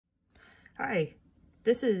Hi,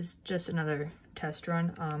 this is just another test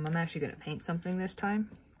run. I'm actually going to paint something this time.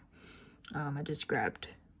 I just grabbed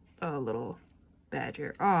a little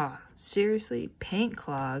badger. Seriously? Paint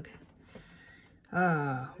clog?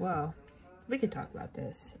 Well, we could talk about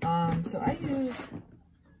this. So I use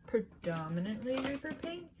predominantly Reaper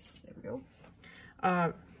paints. There we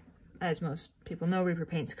go. As most people know, Reaper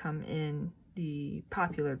paints come in the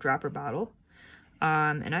popular dropper bottle.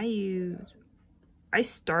 And I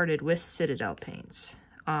started with Citadel paints,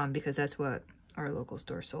 because that's what our local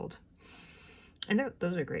store sold. And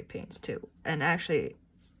those are great paints too. And actually,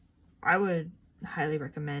 I would highly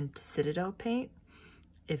recommend Citadel paint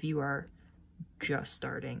if you are just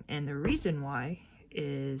starting. And the reason why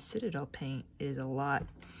is Citadel paint is a lot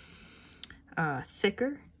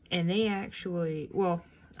thicker, and they actually, well,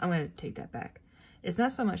 I'm going to take that back. It's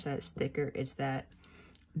not so much that it's thicker, it's that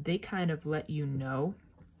they kind of let you know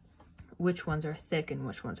which ones are thick and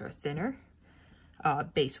which ones are thinner,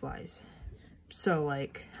 base-wise. So,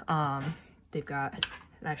 like, they've got,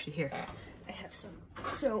 actually here, I have some,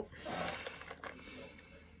 so,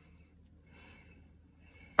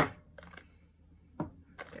 got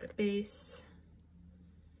a base,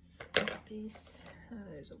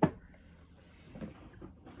 there's a,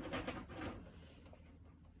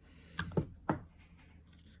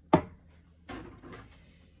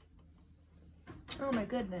 oh my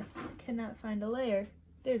goodness, I cannot find a layer.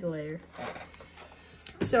 There's a layer.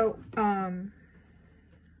 So,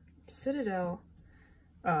 Citadel,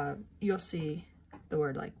 you'll see the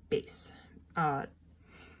word like base.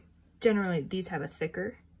 Generally, these have a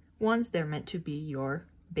thicker ones. They're meant to be your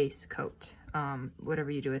base coat.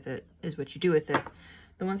 Whatever you do with it is what you do with it.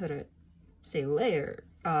 The ones that are, say, layer,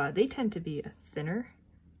 they tend to be a thinner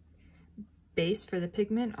base for the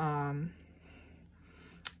pigment.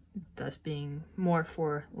 Thus being more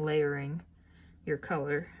for layering your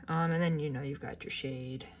color. And then, you know, you've got your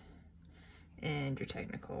shade and your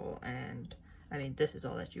technical, and I mean, this is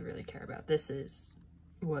all that you really care about. This is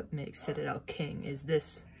what makes Citadel king, is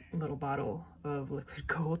this little bottle of liquid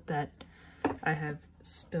gold that I have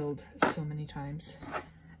spilled so many times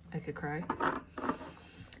I could cry.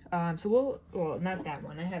 So well, not that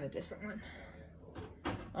one, I have a different one.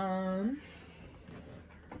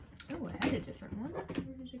 Oh, I had a different one. Where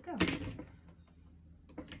did it go?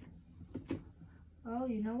 Oh,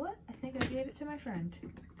 you know what? I think I gave it to my friend.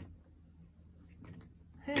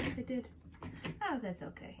 Hey, I did. Oh, that's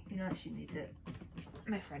okay. You know what? She needs it.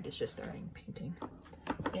 My friend is just starting painting.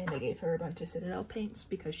 And I gave her a bunch of Citadel paints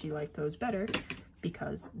because she liked those better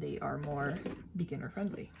because they are more beginner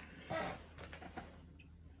friendly.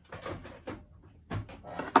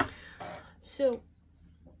 So,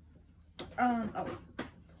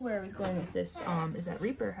 where I was going with this is that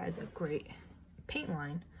Reaper has a great paint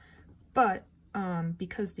line, but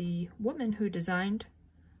because the woman who designed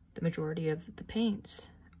the majority of the paints,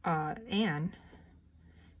 Anne,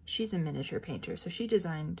 she's a miniature painter, so she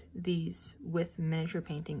designed these with miniature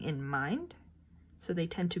painting in mind, so they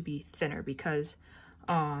tend to be thinner because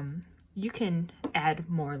you can add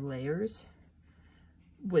more layers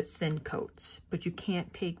with thin coats, but you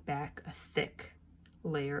can't take back a thick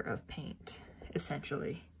layer of paint,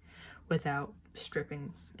 essentially, without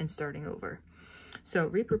stripping and starting over. So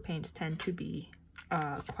Reaper paints tend to be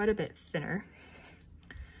quite a bit thinner.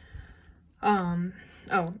 Oh,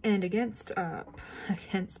 and against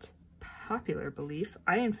popular belief,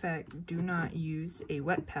 I in fact do not use a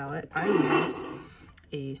wet palette. I use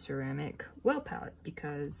a ceramic well palette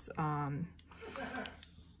because Ann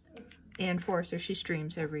Forrester, she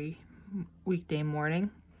streams every weekday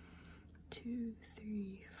morning. 2,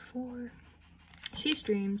 3, 4. She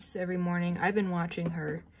streams every morning. I've been watching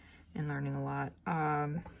her and learning a lot.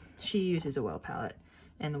 She uses a well palette,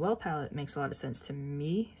 and the well palette makes a lot of sense to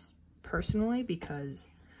me personally because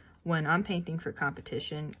when I'm painting for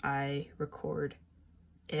competition, I record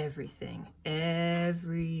everything,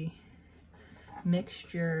 every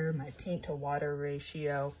mixture, my paint to water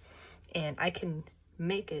ratio, and I can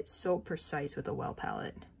make it so precise with a well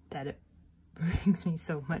palette that it brings me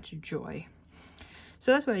so much joy.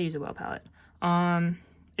 So that's why I use a well palette.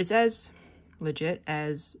 It's as legit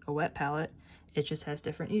as a wet palette, it just has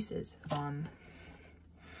different uses.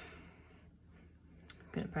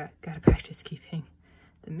 Gotta practice keeping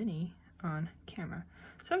the mini on camera.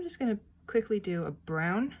 So I'm just gonna quickly do a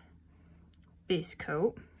brown base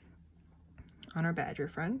coat on our badger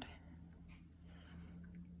friend.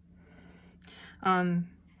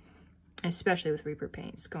 Especially with Reaper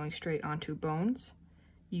paints going straight onto bones,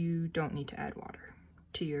 you don't need to add water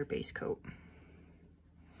to your base coat.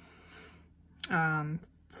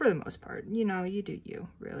 For the most part, you know, you do you,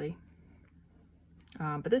 really.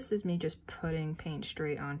 But this is me just putting paint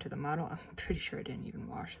straight onto the model. I'm pretty sure I didn't even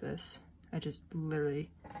wash this. I just literally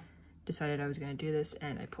decided I was going to do this,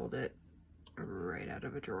 and I pulled it right out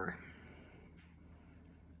of a drawer.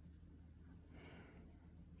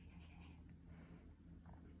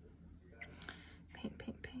 Paint,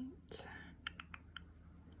 paint, paint.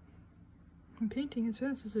 I'm painting as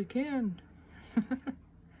fast as I can.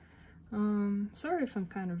 Sorry if I'm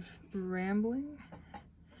kind of rambling.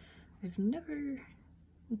 I've never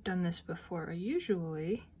done this before. I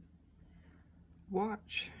usually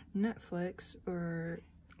watch Netflix or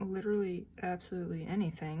literally absolutely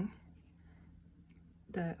anything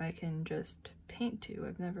that I can just paint to.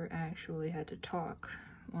 I've never actually had to talk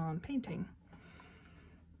while I'm painting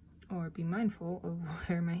or be mindful of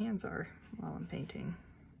where my hands are while I'm painting.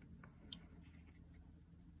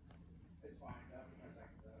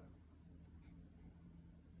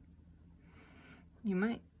 You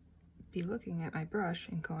might be looking at my brush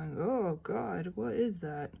and going, oh god, what is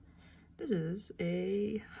that? This is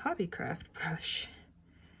a Hobbycraft brush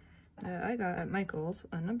that I got at Michael's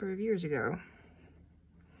a number of years ago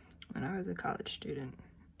when I was a college student,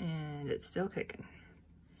 and it's still kicking.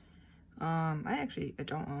 I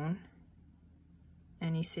don't own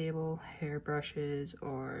any Sable hair brushes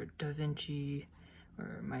or Da Vinci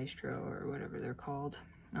or Maestro or whatever they're called.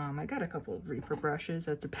 I got a couple of Reaper brushes.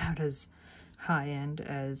 That's about as high-end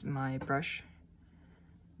as my brush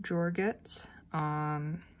drawer gets.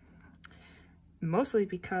 Mostly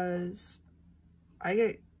because I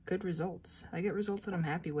get good results. I get results that I'm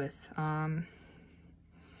happy with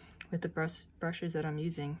the brushes that I'm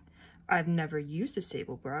using. I've never used a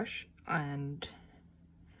Sable brush, and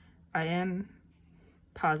I am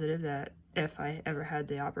positive that if I ever had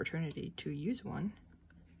the opportunity to use one,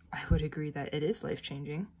 I would agree that it is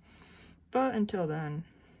life-changing. But until then,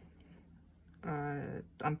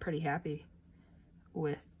 I'm pretty happy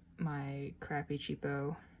with my crappy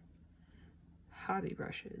cheapo hobby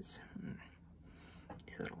brushes.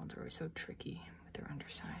 These little ones are always so tricky with their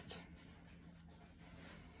undersides.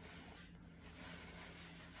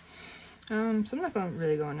 So I'm not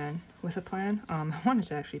really going in with a plan. I wanted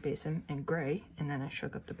to actually base him in gray, and then I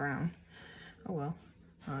shook up the brown. Oh well.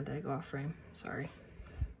 Did I go off frame? Sorry.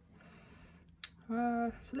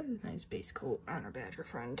 So there's a nice base coat on our badger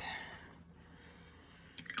friend.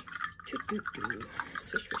 Swish,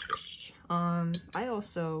 swish, swish. I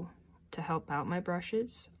also, to help out my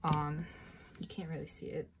brushes, you can't really see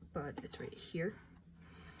it, but it's right here.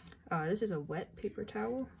 This is a wet paper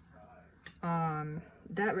towel.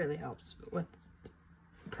 That really helps with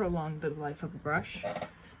prolong the life of a brush,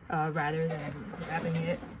 rather than grabbing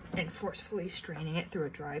it and forcefully straining it through a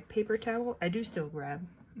dry paper towel. I do still grab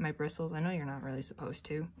my bristles. I know you're not really supposed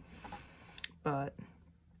to, but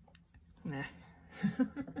nah.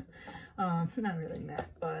 Not really mad,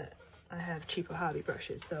 but I have cheaper hobby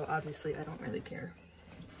brushes, so obviously I don't really care,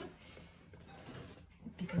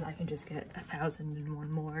 because I can just get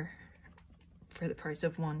 1,001 more for the price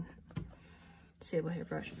of one Sable hair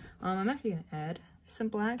brush. I'm actually gonna add some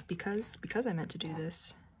black because I meant to do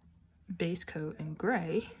this base coat in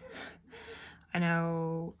gray. I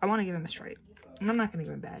know I want to give him a stripe, and I'm not gonna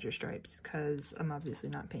give him badger stripes because I'm obviously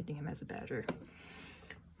not painting him as a badger.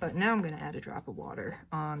 But now I'm going to add a drop of water.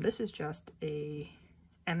 This is just a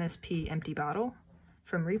MSP empty bottle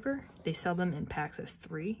from Reaper. They sell them in packs of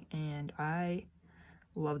 3, and I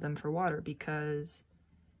love them for water because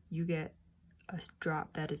you get a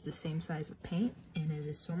drop that is the same size of paint, and it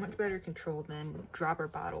is so much better controlled than dropper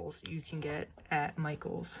bottles you can get at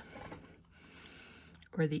Michael's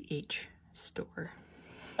or the H store.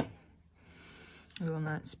 I will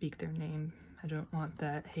not speak their name. I don't want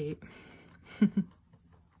that hate.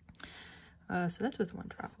 So that's with 1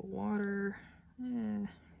 drop of water.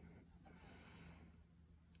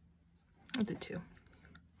 I'll do 2.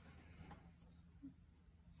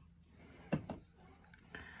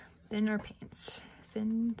 Thin our paints.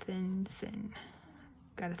 Thin, thin, thin.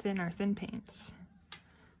 Gotta thin our thin paints,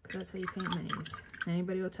 because that's how you paint minis.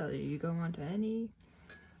 Anybody will tell you. You go onto any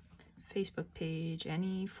Facebook page,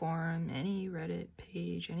 any forum, any Reddit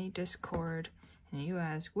page, any Discord, and you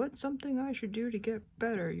ask, what's something I should do to get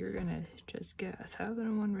better? You're gonna just get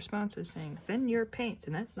 1,001 responses saying, thin your paints.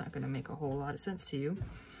 And that's not gonna make a whole lot of sense to you,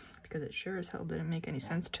 because it sure as hell didn't make any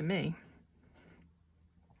sense to me.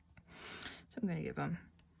 So I'm gonna give him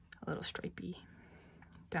a little stripey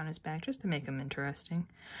down his back just to make him interesting.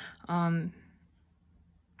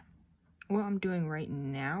 What I'm doing right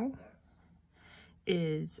now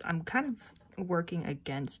is I'm kind of working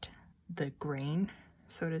against the grain,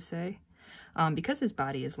 so to say. Because his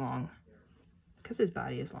body is long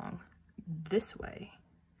this way,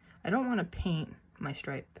 I don't want to paint my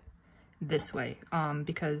stripe this way,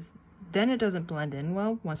 because then it doesn't blend in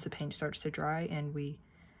well once the paint starts to dry and we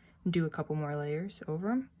do a couple more layers over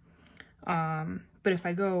them. But if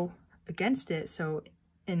I go against it, so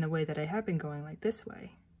in the way that I have been going, like this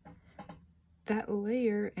way, that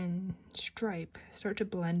layer and stripe start to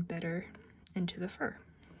blend better into the fur.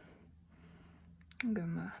 I'll give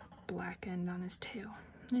him a black end on his tail.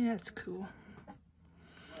 Yeah, it's cool.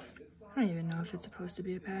 I don't even know if it's supposed to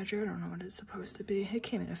be a badger. I don't know what it's supposed to be. It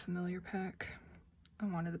came in a familiar pack. I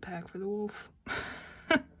wanted the pack for the wolf.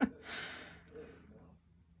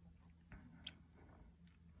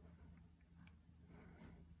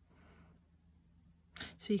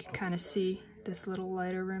 So you can kind of see this little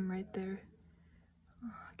lighter rim right there.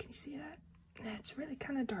 Oh, can you see that? It's really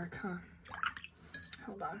kind of dark, huh?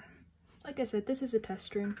 Hold on. Like I said, this is a test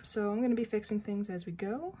stream, so I'm going to be fixing things as we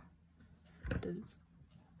go. Does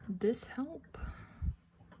this help?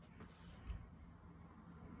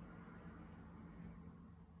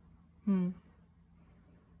 Well,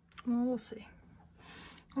 we'll see.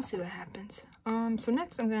 We'll see what happens. So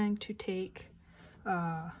next I'm going to take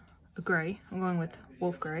a gray. I'm going with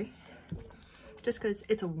wolf gray, just because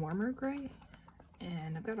it's a warmer gray,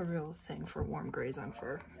 and I've got a real thing for warm grays on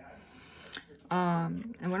fur.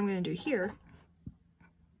 And what I'm going to do here,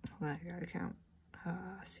 I gotta count.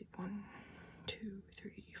 Let's see, 1, 2,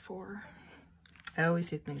 3, 4. I always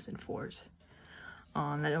do things in 4s.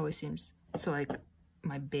 That always seems, so like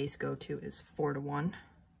my base go-to is 4:1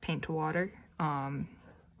 paint to water. And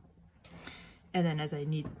then as I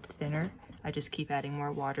need thinner, I just keep adding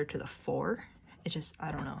more water to the 4. It just,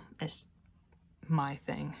 I don't know, it's my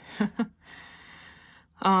thing. So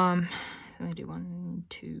let me do 1,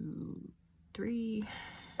 2, 3.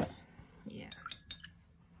 Yeah.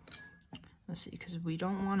 Let's see, because we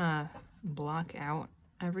don't want to block out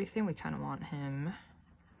everything. We kind of want him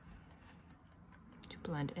to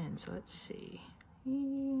blend in. So let's see.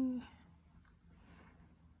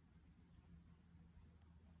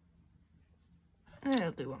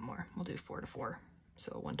 I'll do one more. We'll do 4:4.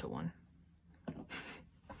 So 1:1.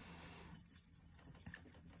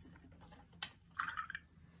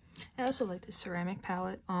 I also like this ceramic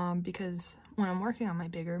palette because when I'm working on my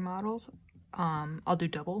bigger models, I'll do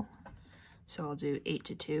double. So I'll do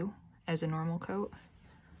 8:2 as a normal coat.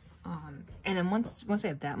 And then once I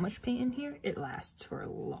have that much paint in here, it lasts for a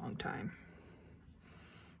long time.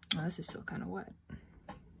 Oh, this is still kind of wet.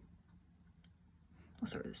 I'll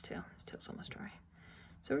start with this tail. This tail's almost dry.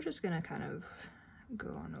 So we're just gonna kind of go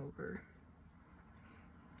on over.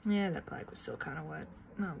 Yeah, that black was still kind of wet.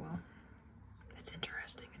 Oh well. It's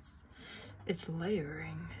interesting. It's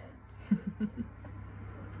layering.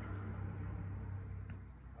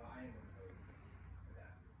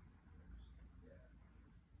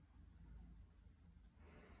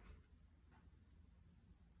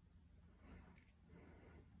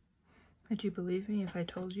 Would you believe me if I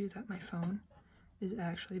told you that my phone is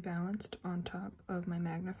actually balanced on top of my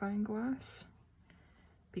magnifying glass?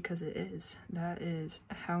 Because it is. That is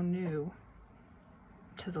how new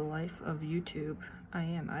to the life of YouTube I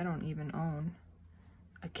am. I don't even own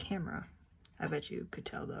a camera. I bet you could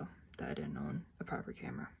tell though that I didn't own a proper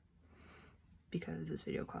camera, because this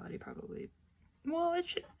video quality probably, well, it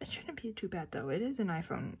shouldn't be too bad though. It is an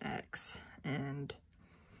iPhone X, and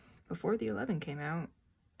before the 11 came out,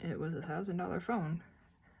 it was a $1,000 phone,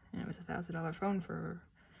 and it was a $1,000 phone for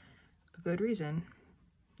a good reason.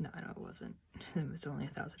 No, I know it wasn't. It was only a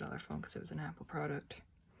 $1,000 phone because it was an Apple product.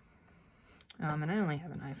 And I only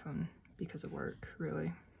have an iPhone because of work,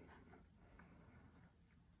 really.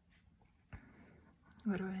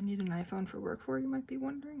 What do I need an iPhone for work for, you might be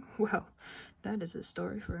wondering? Well, that is a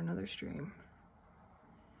story for another stream.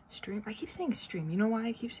 I keep saying stream. You know why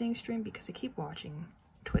I keep saying stream? Because I keep watching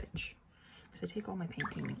Twitch. Because I take all my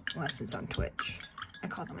painting lessons on Twitch. I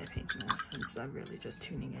call them my painting lessons. I'm really just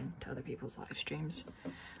tuning in to other people's live streams.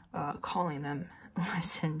 Calling them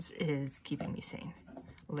lessons is keeping me sane.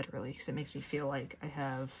 Literally, because it makes me feel like I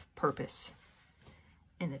have purpose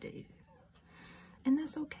in the day. And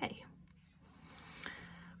that's okay.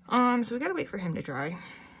 So we gotta wait for him to dry,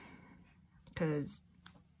 because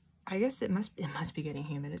I guess it must be getting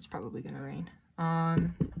humid. It's probably gonna rain. Oh,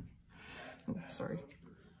 sorry.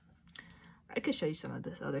 I could show you some of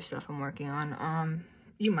this other stuff I'm working on.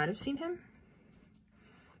 You might have seen him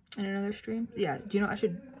in another stream. Yeah, you know, I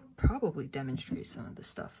should probably demonstrate some of the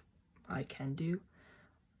stuff I can do.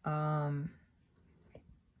 I'm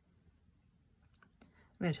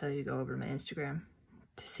gonna tell you to go over to my Instagram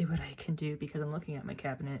to see what I can do, because I'm looking at my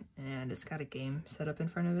cabinet and it's got a game set up in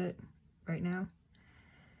front of it right now.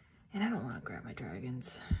 And I don't want to grab my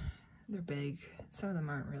dragons. They're big. Some of them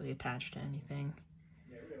aren't really attached to anything.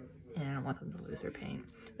 don't want them to lose their paint.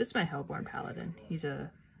 This is my Hellborn Paladin. He's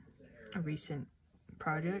a recent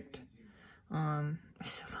project. I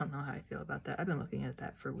still don't know how I feel about that. I've been looking at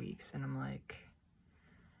that for weeks, and I'm like,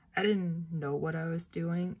 I didn't know what I was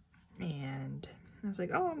doing, and I was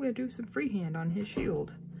like, oh, I'm gonna do some freehand on his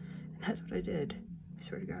shield, and that's what I did. I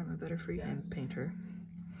swear to God, I'm a better freehand painter.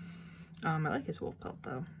 I like his wolf pelt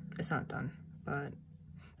though. It's not done, but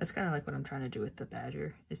that's kind of like what I'm trying to do with the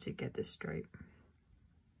badger, is to get this stripe.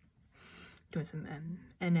 Doing some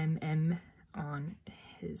NMM on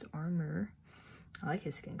his armor. I like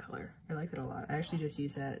his skin color. I like it a lot. I actually just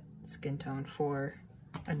use that skin tone for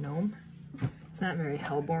a gnome. It's not very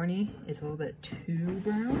Hellborny. It's a little bit too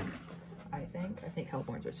brown, I think. I think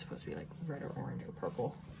Hellborns are supposed to be like red or orange or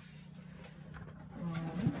purple.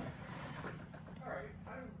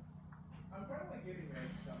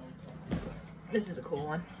 This is a cool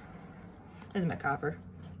one. This is my copper.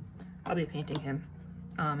 I'll be painting him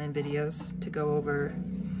in videos to go over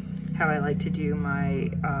how I like to do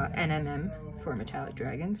my NMM for metallic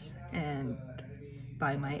dragons. And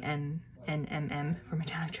by my NMM for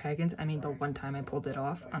metallic dragons, I mean the one time I pulled it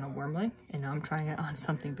off on a wormling, and now I'm trying it on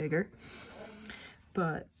something bigger.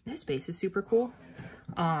 But his base is super cool.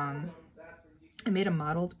 I made him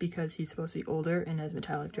modeled because he's supposed to be older, and as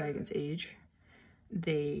metallic dragons age,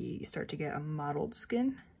 they start to get a mottled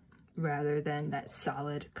skin rather than that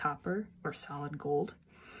solid copper or solid gold.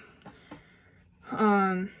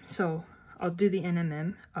 So I'll do the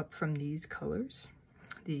NMM up from these colors,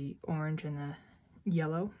 the orange and the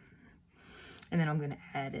yellow, and then I'm going to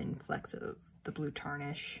add in flecks of the blue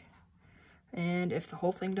tarnish. And if the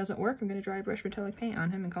whole thing doesn't work, I'm going to dry brush metallic paint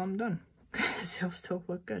on him and call him done, because he'll still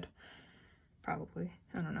look good. Probably.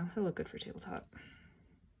 I don't know. He'll look good for tabletop.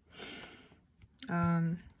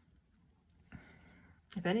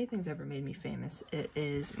 If anything's ever made me famous, it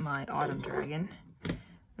is my Autumn Dragon,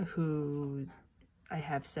 who I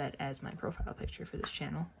have set as my profile picture for this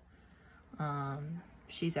channel.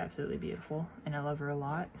 She's absolutely beautiful, and I love her a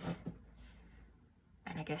lot.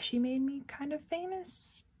 And I guess she made me kind of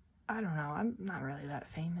famous. I don't know. I'm not really that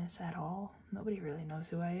famous at all. Nobody really knows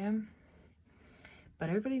who I am. But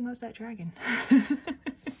everybody knows that dragon.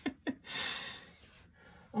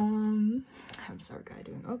 How's our guy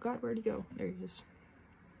doing? Oh God, where'd he go? There he is.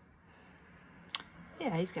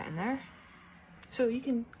 Yeah, he's getting there. So you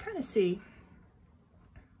can kind of see.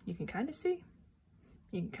 You can kind of see.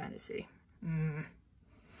 You can kind of see.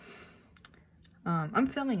 I'm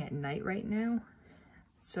filming at night right now,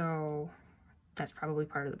 so that's probably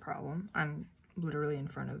part of the problem. I'm literally in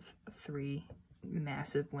front of 3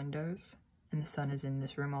 massive windows, and the sun is in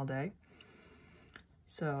this room all day.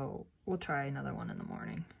 So we'll try another one in the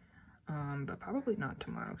morning, but probably not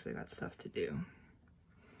tomorrow because I got stuff to do.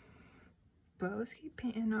 But let's keep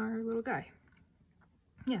painting our little guy.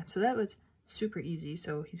 Yeah, so that was super easy.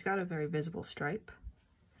 So he's got a very visible stripe.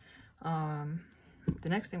 The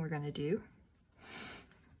next thing we're going to do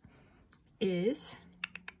is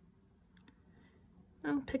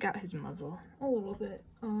pick out his muzzle a little bit.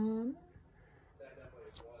 That was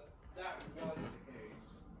the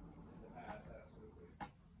case in the past, absolutely.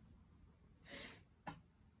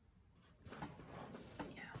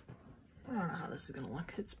 Yeah. I don't know how this is gonna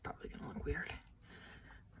look. It's probably gonna look weird.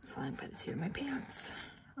 I'm flying by the seat of my pants.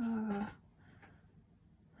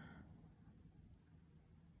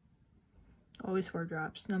 Always 4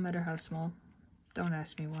 drops, no matter how small. Don't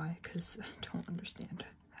ask me why, because I don't understand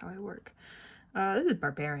how I work. This is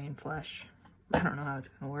barbarian flesh. I don't know how it's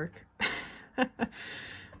gonna work. Our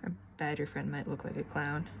badger friend might look like a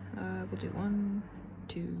clown. We'll do 1,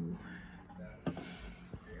 2.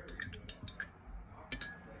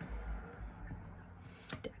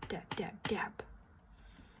 Dab, dab, dab, dab.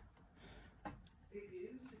 It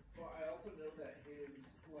is, but I also know that his,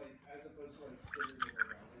 like, as opposed to, like, sitting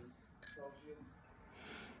around his Celsius.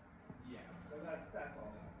 Yeah, so that's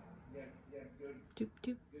all that. Yeah, good. Doop,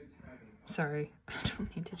 doop. Good timing. Sorry, I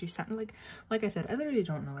don't mean to do something like I said, I literally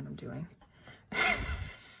don't know what I'm doing.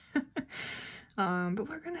 But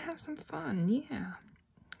we're gonna have some fun, yeah.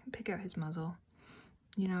 Pick out his muzzle,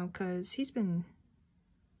 you know, because he's been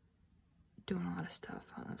doing a lot of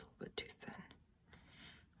stuff. Oh, that's a little bit too thin.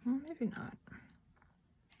 Well, maybe not.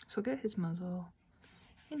 So get his muzzle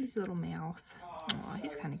and his little mouth. Oh,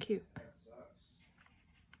 he's kind of cute.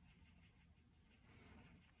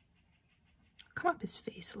 Come up his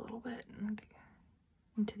face a little bit and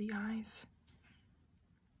into the eyes.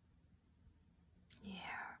 Yeah.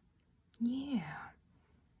 Yeah.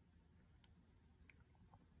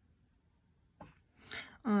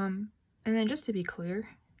 And then just to be clear,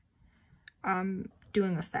 I'm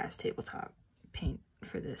doing a fast tabletop paint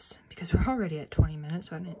for this because we're already at 20 minutes,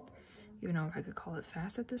 so I didn't even know if I could call it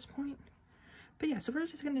fast at this point. But yeah, so we're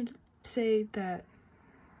just gonna say that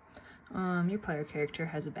your player character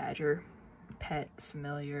has a badger, pet,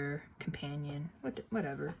 familiar, companion,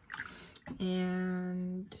 whatever.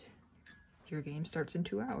 And your game starts in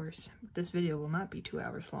 2 hours. This video will not be 2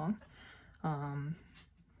 hours long.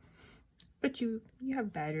 But you have a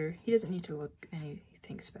badger. He doesn't need to look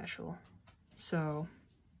anything special. So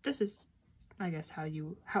this is, I guess, how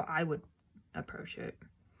I would approach it.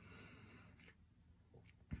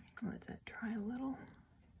 Let that dry a little.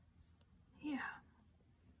 Yeah.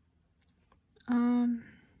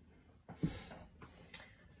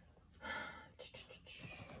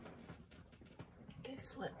 Get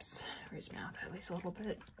his lips or his mouth at least a little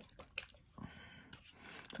bit. I'm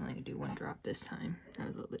only gonna do 1 drop this time. That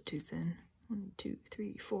was a little bit too thin. 1, 2,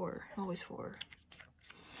 3, 4. Always 4.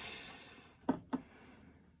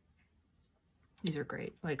 These are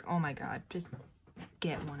great. Like, oh my god, just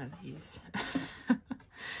get one of these.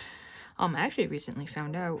 I actually recently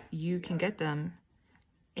found out you can get them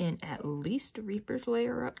in at least Reaper's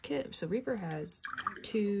Layer Up kit. So Reaper has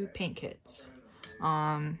 2 paint kits.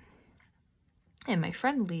 And my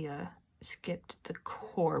friend Leah skipped the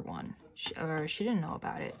core one. She didn't know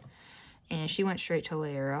about it. And she went straight to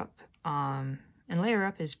Layer Up. And Layer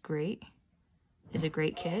Up is great. Is a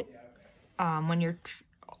great kit. When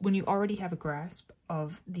you already have a grasp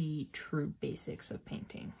of the true basics of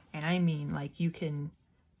painting. And I mean, like, you can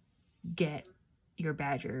get your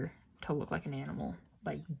badger to look like an animal.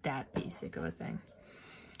 Like, that basic of a thing.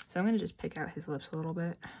 So I'm going to just pick out his lips a little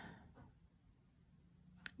bit.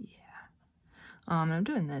 Yeah. I'm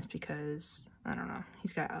doing this because, I don't know,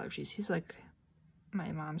 he's got allergies. He's like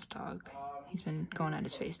my mom's dog. He's been going at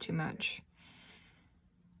his face too much.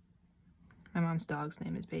 My mom's dog's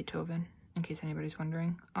name is Beethoven, in case anybody's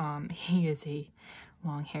wondering. He is a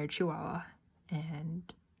long-haired Chihuahua,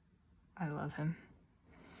 and I love him.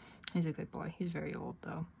 He's a good boy. He's very old,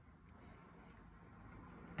 though.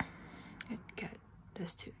 Get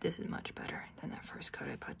this too. This is much better than that first coat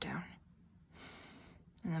I put down.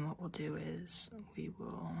 And then what we'll do is we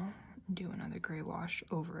will do another gray wash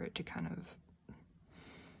over it to kind of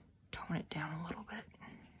tone it down a little bit.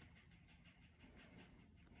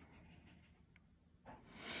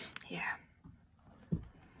 Yeah.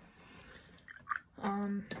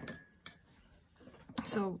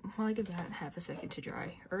 So while I give that half a second to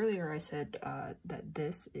dry, earlier I said that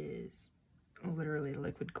this is literally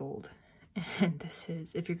liquid gold. And this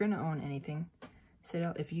is, if you're going to own anything,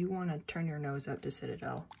 Citadel, if you want to turn your nose up to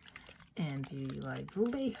Citadel and be like,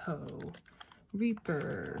 Vallejo,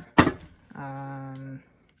 Reaper,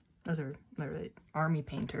 those are literally Army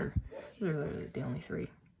Painter. Those are literally the only 3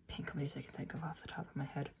 paint companies I can think of off the top of my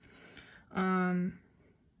head.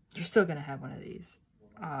 You're still going to have one of these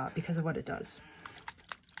because of what it does,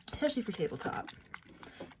 especially for tabletop.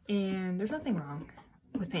 And there's nothing wrong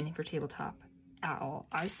with painting for tabletop at all.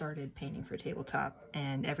 I started painting for tabletop,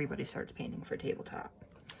 and everybody starts painting for tabletop.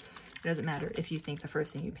 It doesn't matter if you think the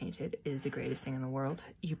first thing you painted is the greatest thing in the world.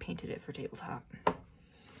 You painted it for tabletop.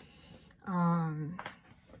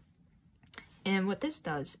 And what this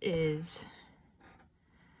does is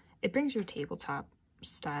it brings your tabletop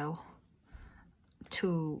style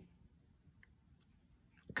to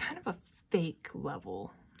kind of a fake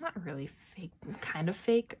level. Not really fake, kind of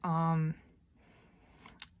fake.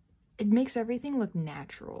 It makes everything look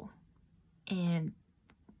natural, and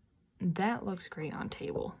that looks great on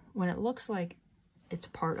table. When it looks like it's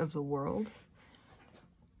part of the world,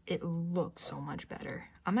 it looks so much better.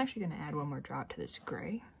 I'm actually going to add 1 more drop to this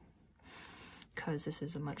gray, because this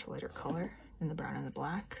is a much lighter color than the brown and the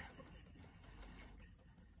black.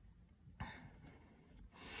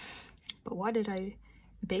 But why did I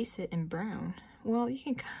base it in brown? Well, you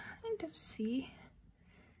can kind of see,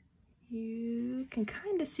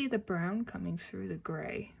 the brown coming through the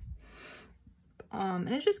gray. And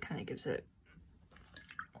it just kind of gives it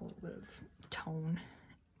a little bit of tone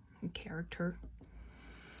and character.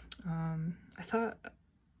 I thought,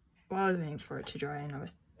 while I was waiting for it to dry and I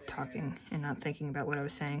was talking and not thinking about what I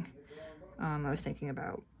was saying, I was thinking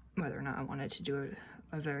about whether or not I wanted to do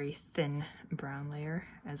a very thin brown layer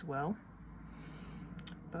as well.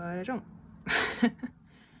 But I don't.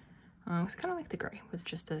 It's kind of like the gray with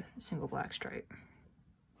just a single black stripe.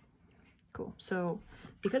 Cool. So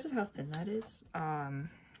because of how thin that is,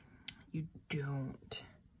 you don't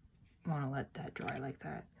want to let that dry like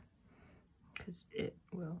that, because it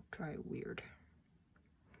will dry weird.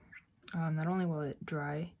 Not only will it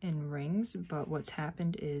dry in rings, but what's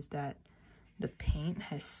happened is that the paint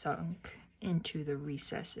has sunk into the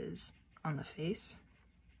recesses on the face,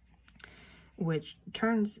 which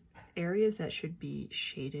turns areas that should be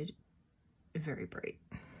shaded very bright,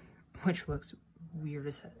 which looks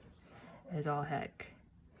weird as all heck.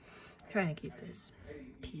 I'm trying to keep this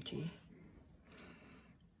PG.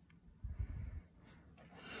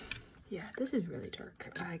 Yeah, this is really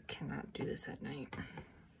dark. I cannot do this at night.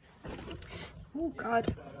 Oh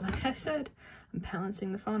God, like I said, I'm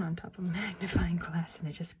balancing the phone on top of a magnifying glass and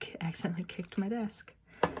it just accidentally kicked my desk.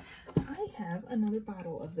 I have another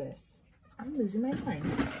bottle of this. I'm losing my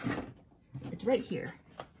mind. It's right here.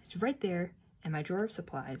 It's right there in my drawer of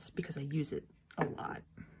supplies because I use it a lot.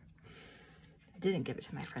 I didn't give it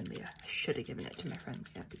to my friend Leah. I should have given it to my friend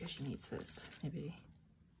Leah because she needs this. Maybe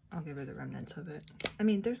I'll give her the remnants of it. I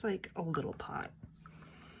mean, there's like a little pot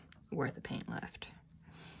worth of paint left.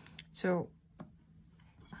 So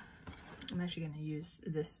I'm actually going to use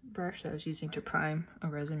this brush that I was using to prime a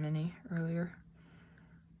resin mini earlier.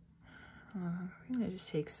 We're going to just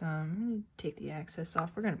take the excess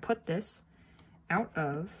off. We're going to put this out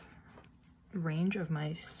of range of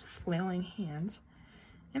my flailing hands.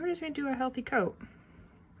 And we're just going to do a healthy coat.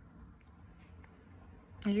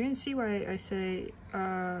 And you're going to see why I say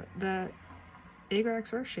that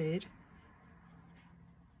Agrax Earthshade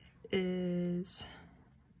is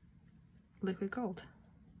liquid gold.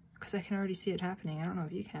 Because I can already see it happening. I don't know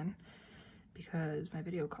if you can. Because my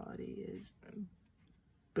video quality is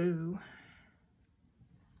boo.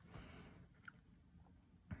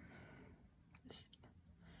 Just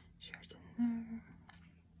shards in there.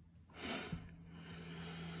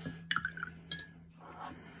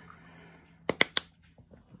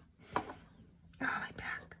 Oh, my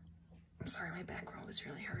back. I'm sorry, my back always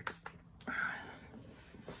really hurts.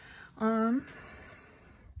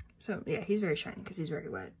 So yeah, he's very shiny because he's very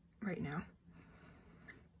wet right now.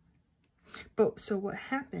 But so what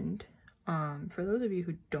happened, for those of you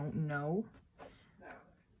who don't know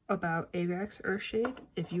about Agrax Earthshade,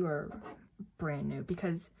 if you are brand new,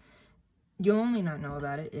 because you'll only not know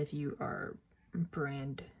about it if you are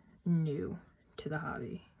brand new to the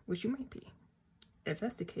hobby, which you might be. If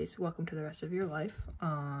that's the case, welcome to the rest of your life.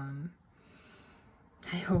 I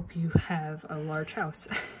hope you have a large house.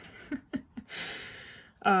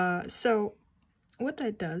 So what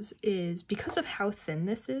that does is, because of how thin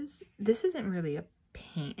this isn't really a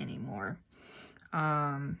paint anymore.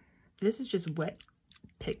 This is just wet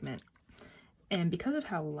pigment. And because of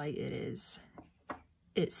how light it is,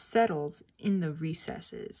 it settles in the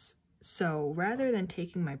recesses. So rather than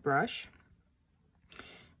taking my brush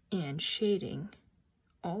and shading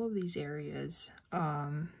all of these areas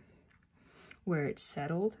where it's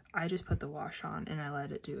settled, I just put the wash on and I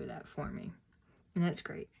let it do that for me. And that's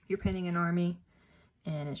great. You're painting an army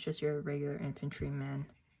and it's just your regular infantryman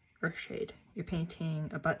Earthshade. You're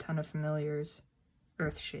painting a butt ton of familiars,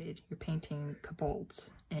 Earthshade. You're painting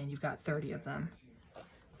kobolds and you've got 30 of them.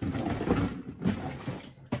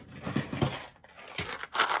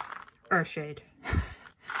 Earthshade.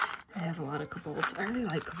 I have a lot of kobolds. I really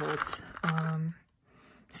like kobolds.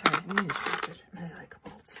 Sorry, I'm distracted. I really like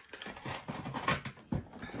kobolds.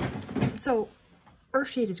 So,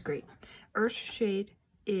 Earthshade is great. Earthshade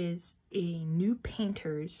is a new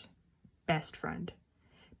painter's best friend,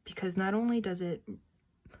 because not only does it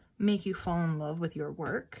make you fall in love with your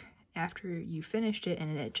work after you finished it,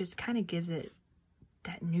 and it just kind of gives it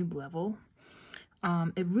that new level,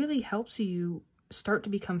 it really helps you start to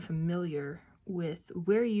become familiar with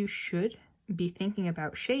where you should be thinking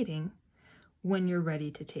about shading when you're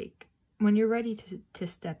ready to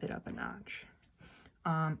step it up a notch.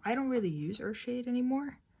 I don't really use Earthshade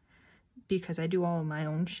anymore because I do all of my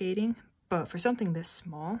own shading, but for something this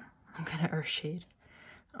small, I'm gonna Earthshade.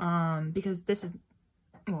 Because this is,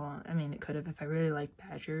 well, I mean, it could have, if I really like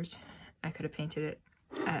badgers, I could have painted it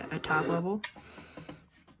at a top level,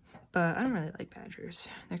 but I don't really like badgers.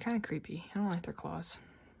 They're kind of creepy. I don't like their claws.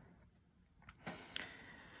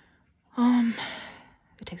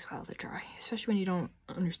 It takes a while to dry, especially when you don't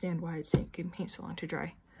understand why it's taking paint so long to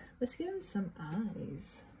dry. Let's give him some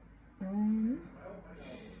eyes.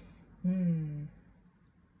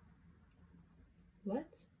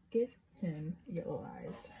 Let's give him yellow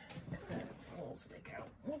eyes. That will stick out.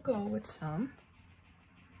 We'll go with some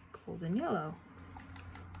golden yellow.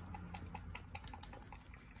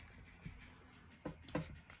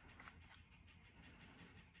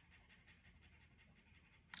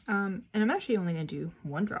 And I'm actually only going to do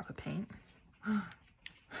 1 drop of paint.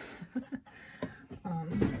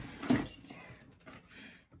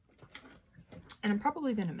 And I'm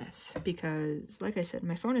probably going to miss because, like I said,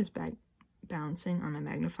 my phone is back bouncing on my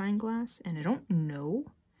magnifying glass, and I don't know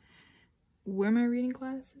where my reading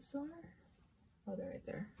glasses are. Oh, they're right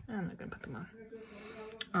there. I'm not going to put them on.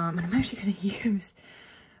 And I'm actually going to use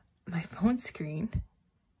my phone screen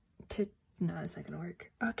to No, it's not gonna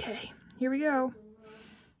work. Okay, here we go.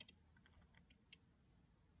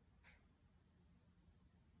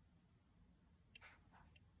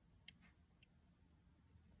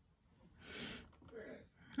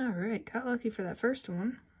 All right, got lucky for that first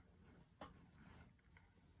one.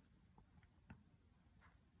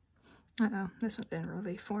 Uh-oh, this one didn't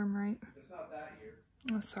really form right. It's not that year.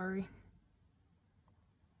 Oh, sorry.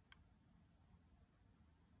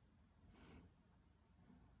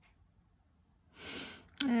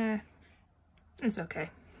 It's okay.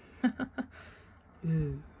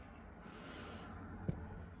 Ooh.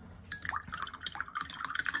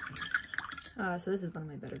 So this is one of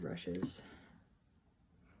my better brushes.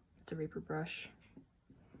 It's a Reaper brush.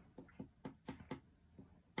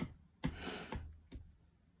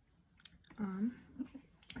 I'm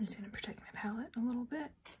just gonna protect my palette a little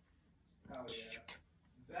bit. Oh yeah,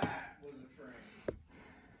 that was a train.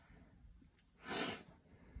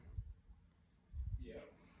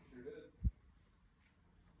 Yep, sure did.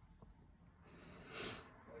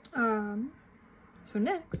 So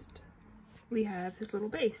next we have his little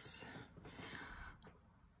base.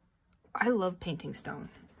 I love painting stone.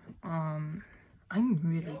 I'm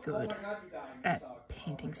really good at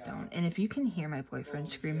painting stone, and if you can hear my boyfriend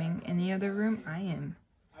screaming in the other room, I am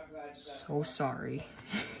so sorry.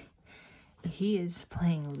 He is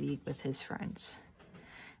playing League with his friends.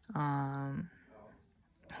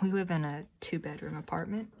 We live in a 2-bedroom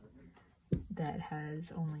apartment that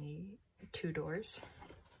has only 2 doors.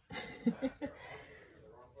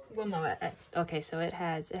 Well, no, okay, so it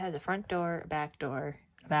has a front door, a back door,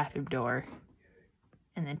 a bathroom door,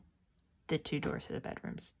 and then the 2 doors to the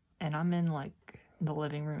bedrooms. And I'm in like the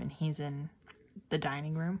living room and he's in the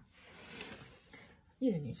dining room.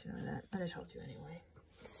 You didn't need to know that, but I told you anyway.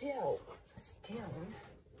 So, stone.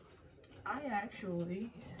 I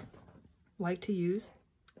actually like to use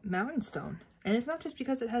mountain stone. And it's not just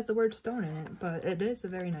because it has the word stone in it, but it is a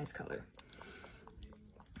very nice color.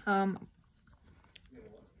 I'm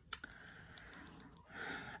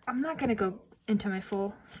not going to go into my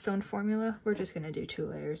full stone formula. We're just going to do 2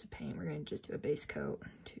 layers of paint. We're going to just do a base coat.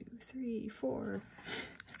 2, 3, 4.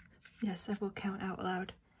 Yes, I will count out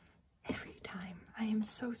loud every time. I am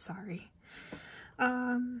so sorry.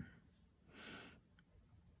 I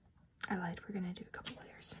lied. We're going to do a couple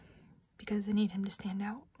layers because I need him to stand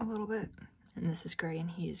out a little bit. And this is gray and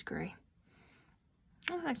he is gray.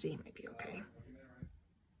 Oh, actually, he might be okay.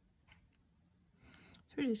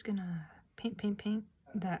 So we're just going to paint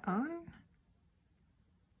that on.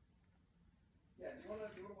 Yeah, do you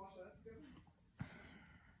wanna watch that together?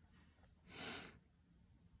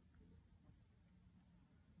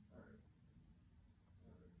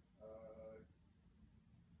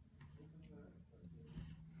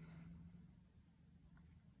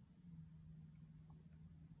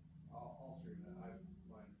 I'll stream that.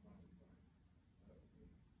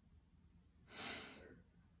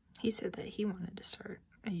 He said that he wanted to start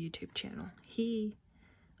a YouTube channel. He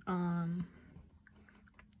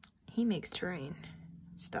makes terrain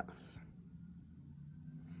stuff.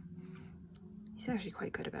 He's actually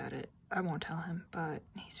quite good about it. I won't tell him, but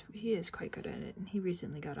he is quite good at it. And he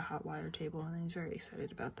recently got a hot wire table and he's very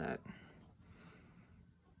excited about that.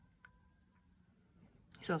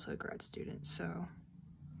 He's also a grad student, so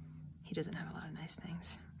he doesn't have a lot of nice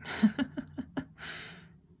things.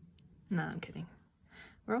 No, I'm kidding.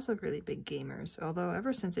 We're also really big gamers, although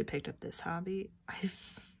ever since I picked up this hobby,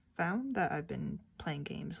 I've found that I've been playing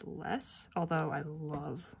games less, although I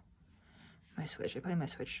love my Switch. I play my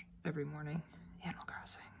Switch every morning, Animal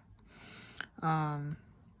Crossing. And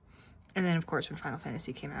then, of course, when Final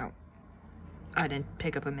Fantasy came out, I didn't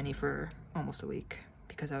pick up a mini for almost a week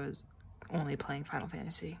because I was only playing Final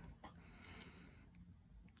Fantasy.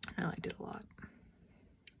 I liked it a lot.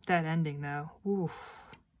 That ending, though,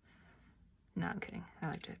 oof. No, I'm kidding. I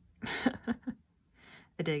liked it.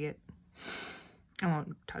 I dig it. I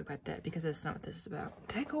won't talk about that because that's not what this is about.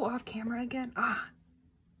 Did I go off camera again? Ah,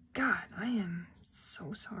 God, I am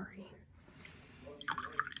so sorry.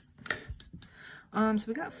 So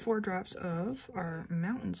we got 4 drops of our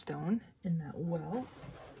mountain stone in that well.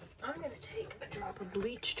 I'm gonna take a drop of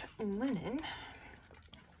bleached linen.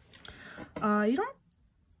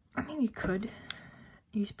 You could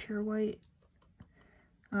use pure white.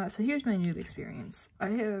 So here's my noob experience. I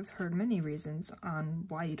have heard many reasons on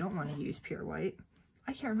why you don't want to use pure white.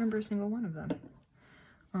 I can't remember a single one of them.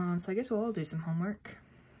 So I guess we'll all do some homework.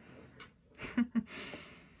 Add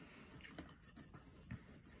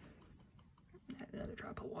another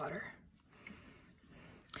drop of water.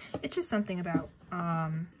 It's just something about,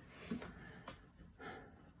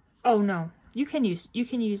 oh no, you can use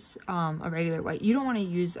a regular white. You don't want to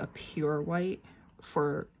use a pure white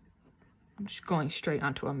for just going straight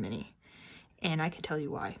onto a mini. And I can tell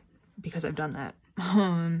you why, because I've done that.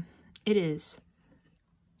 It is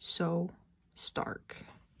so stark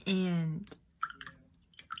and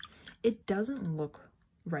it doesn't look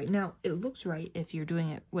right. Now, it looks right if you're doing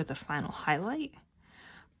it with a final highlight,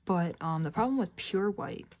 but the problem with pure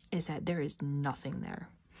white is that there is nothing there.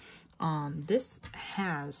 This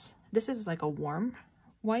is like a warm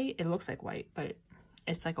white. It looks like white, but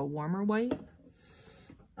it's like a warmer white.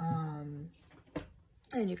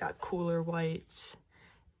 And you got cooler whites.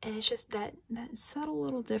 And it's just that subtle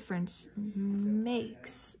little difference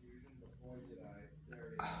makes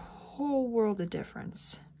a whole world of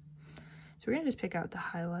difference. So we're gonna just pick out the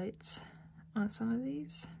highlights on some of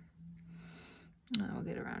these. We'll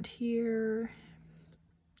get around here.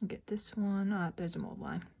 Get this one. There's a mold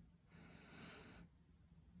line.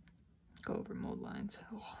 Go over mold lines.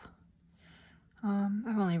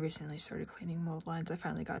 I've only recently started cleaning mold lines. I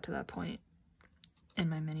finally got to that point in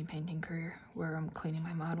my mini painting career where I'm cleaning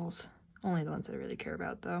my models. Only the ones that I really care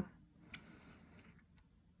about, though.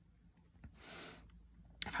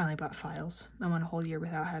 I finally bought files. I went a whole year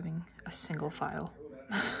without having a single file.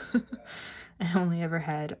 I only ever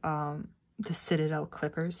had the Citadel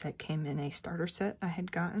clippers that came in a starter set I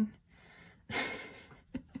had gotten.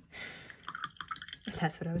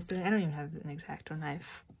 That's what I was doing. I don't even have an X-Acto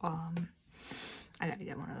knife. I gotta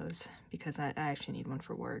get one of those because I actually need one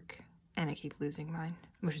for work. And I keep losing mine,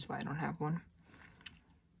 which is why I don't have one.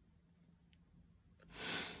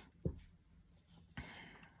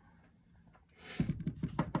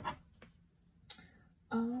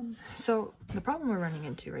 So the problem we're running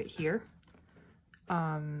into right here,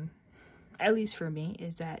 at least for me,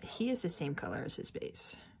 is that he is the same color as his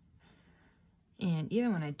base. And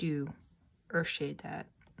even when I do earth shade that,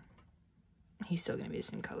 he's still gonna be the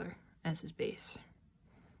same color as his base.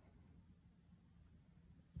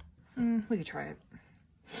 We could try it.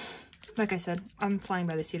 Like I said, I'm flying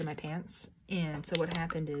by the seat of my pants, and so what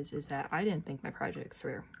happened is that I didn't think my project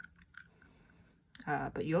through.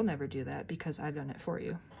 But you'll never do that because I've done it for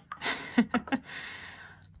you.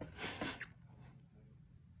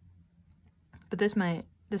 But this might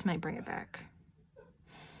bring it back.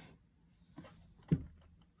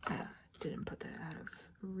 Didn't put that out of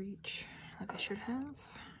reach like I should have.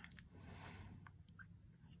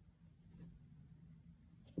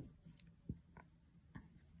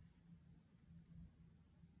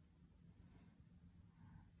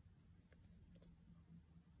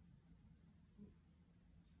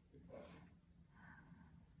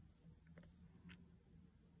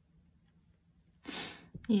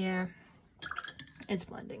 Yeah, it's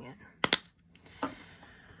blending it.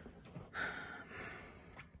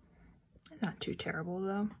 Not too terrible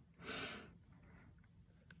though.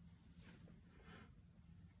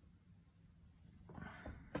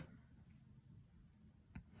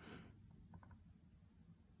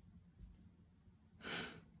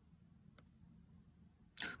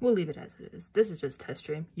 We'll leave it as it is. This is just test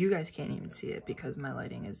stream. You guys can't even see it because my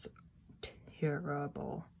lighting is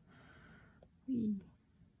terrible.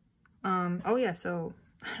 Oh yeah, so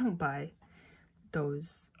I don't buy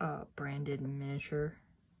those branded miniature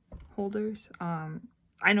holders.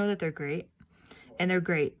 I know that they're great, and they're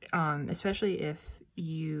great especially if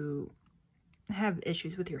you have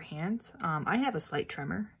issues with your hands. I have a slight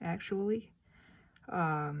tremor actually,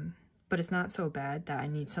 but it's not so bad that I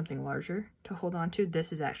need something larger to hold on to.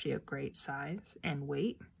 This is actually a great size and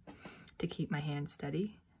weight to keep my hand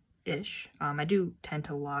steady-ish. I do tend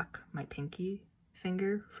to lock my pinky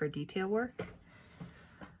finger for detail work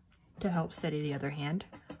to help steady the other hand.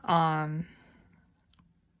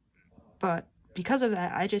 But because of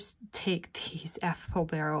that, I just take these Apple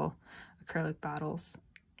Barrel acrylic bottles,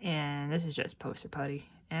 and this is just poster putty,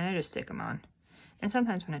 and I just stick them on. And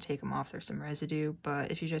sometimes when I take them off, there's some residue,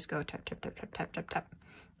 but if you just go tap, tap, tap, tap, tap, tap, tap,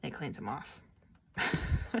 it cleans them off.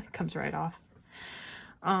 It comes right off.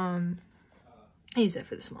 I use it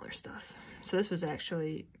for the smaller stuff. So this was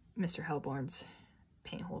actually Mr. Hellborn's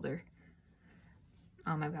paint holder.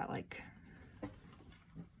 I've got like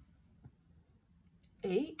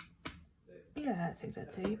 8. Yeah, I think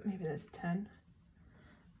that's 8. Maybe that's 10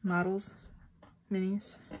 models,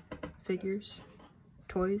 minis, figures,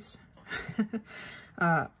 toys,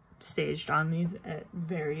 staged on these at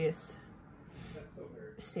various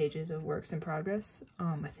stages of works in progress.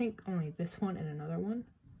 I think only this one and another one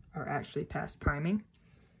are actually past priming.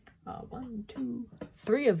 1, 2,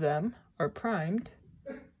 3 of them are primed,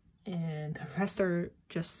 and the rest are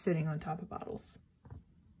just sitting on top of bottles,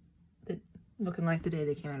 looking like the day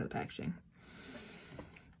they came out of the packaging.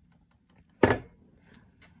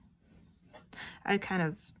 I kind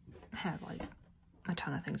of have like a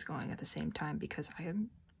ton of things going at the same time because I have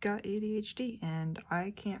got ADHD and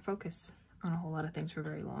I can't focus on a whole lot of things for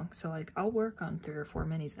very long. So like I'll work on 3 or 4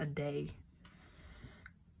 minis a day.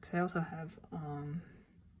 Because I also have,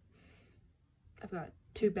 I've got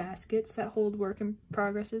 2 baskets that hold work in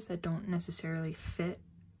progresses that don't necessarily fit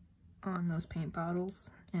on those paint bottles.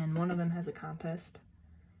 And one of them has a contest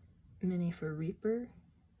mini for Reaper.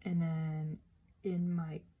 And then in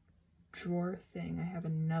my drawer thing, I have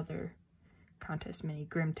another contest mini,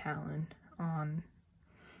 Grim Talon.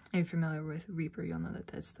 If you're familiar with Reaper, you'll know that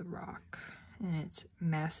that's the rock. And it's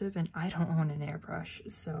massive, and I don't own an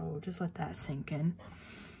airbrush, so just let that sink in.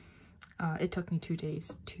 It took me 2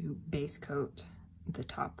 days to base coat the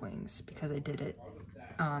top wings because I did it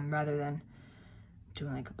rather than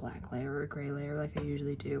doing like a black layer or a gray layer like I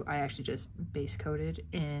usually do. I actually just base coated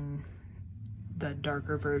in the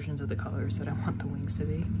darker versions of the colors that I want the wings to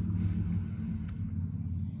be.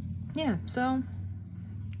 Yeah, so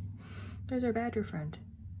there's our badger friend.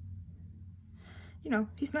 You know,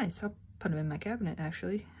 he's nice. I'll put him in my cabinet,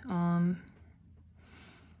 actually.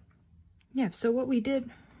 Yeah, so what we did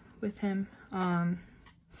with him,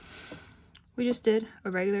 we just did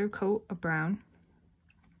a regular coat of brown.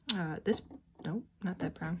 Nope, not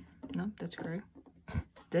that brown. Nope, that's gray.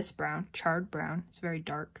 This brown, charred brown. It's very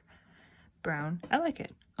dark brown. I like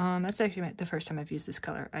it. That's actually the first time I've used this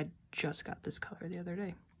color. I just got this color the other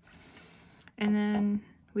day. And then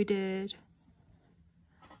we did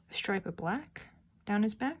a stripe of black down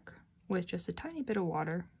his back with just a tiny bit of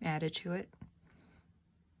water added to it.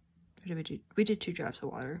 We did 2 drops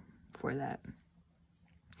of water for that.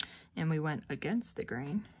 And we went against the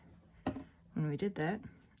grain when we did that.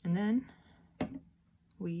 And then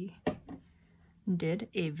we did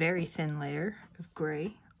a very thin layer of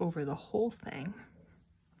gray over the whole thing.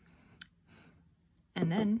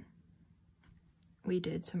 And then we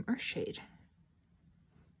did some Earthshade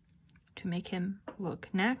to make him look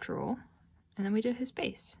natural. And then we did his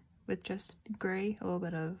base with just gray, a little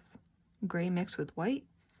bit of gray mixed with white,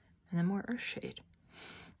 and then more Earthshade.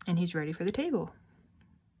 And he's ready for the table.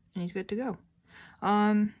 And he's good to go.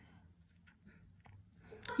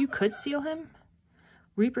 You could seal him.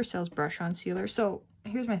 Reaper sells brush-on sealer. So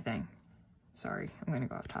here's my thing. Sorry, I'm gonna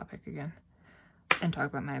go off topic again and talk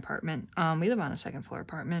about my apartment. We live on a 2nd floor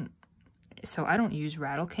apartment, so I don't use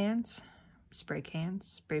rattle cans, spray paint.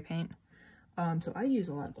 So I use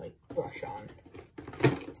a lot of like brush-on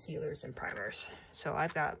sealers and primers. So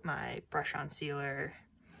I've got my brush-on sealer,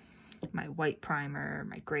 my white primer,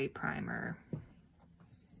 my gray primer,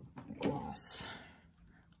 gloss.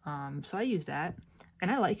 So I use that,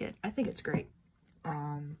 and I like it. I think it's great.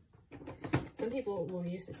 Some people will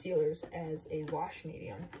use the sealers as a wash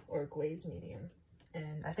medium or a glaze medium,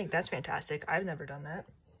 and I think that's fantastic. I've never done that,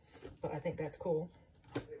 but I think that's cool.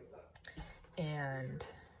 And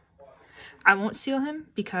I won't seal him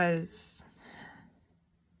because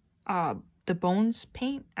the bones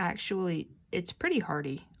paint, actually, it's pretty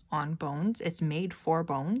hardy on bones. It's made for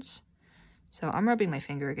bones. So I'm rubbing my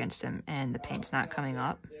finger against him and the paint's not coming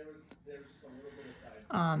up.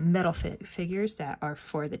 Metal figures that are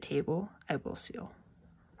for the table, I will seal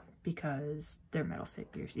because they're metal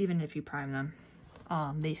figures. Even if you prime them,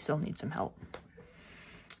 they still need some help.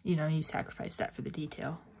 You know, you sacrifice that for the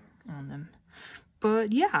detail on them.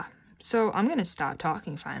 But yeah, so I'm going to stop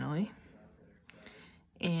talking finally.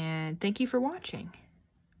 And thank you for watching.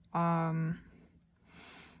 Come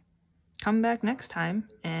back next time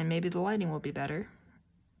and maybe the lighting will be better.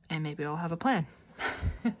 And maybe I'll have a plan.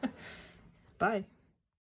 Bye.